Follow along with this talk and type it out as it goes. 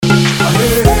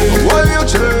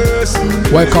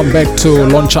Welcome back to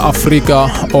Launcher Africa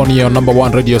on your number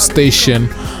one radio station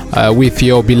with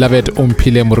your beloved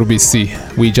Umpile Murubisi.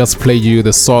 We just played you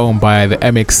the song by the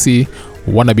MXC,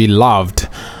 Wanna Be Loved.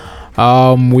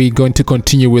 We're going to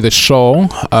continue with the show.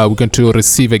 We're going to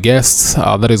receive a guest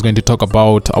that is going to talk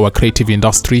about our creative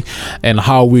industry and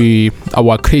how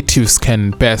our creatives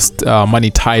can best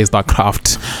monetize their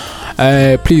craft.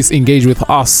 Please engage with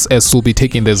us as we'll be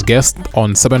taking this guest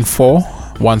on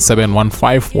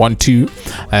 74171512.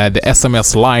 The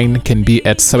SMS line can be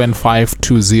at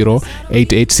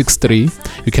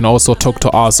 75208863. You can also talk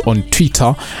to us on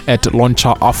Twitter at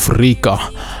Launcher Africa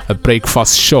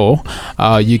Breakfast Show.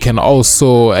 You can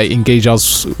also engage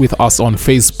with us on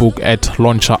Facebook at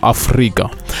Launcher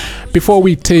Africa. Before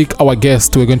we take our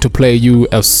guest, we're going to play you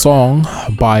a song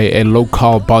by a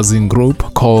local buzzing group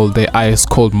called the Ice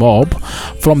Cold Mob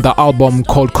from the album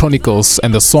called Chronicles,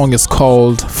 and the song is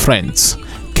called Friends.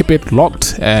 Keep it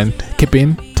locked and keep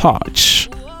in touch.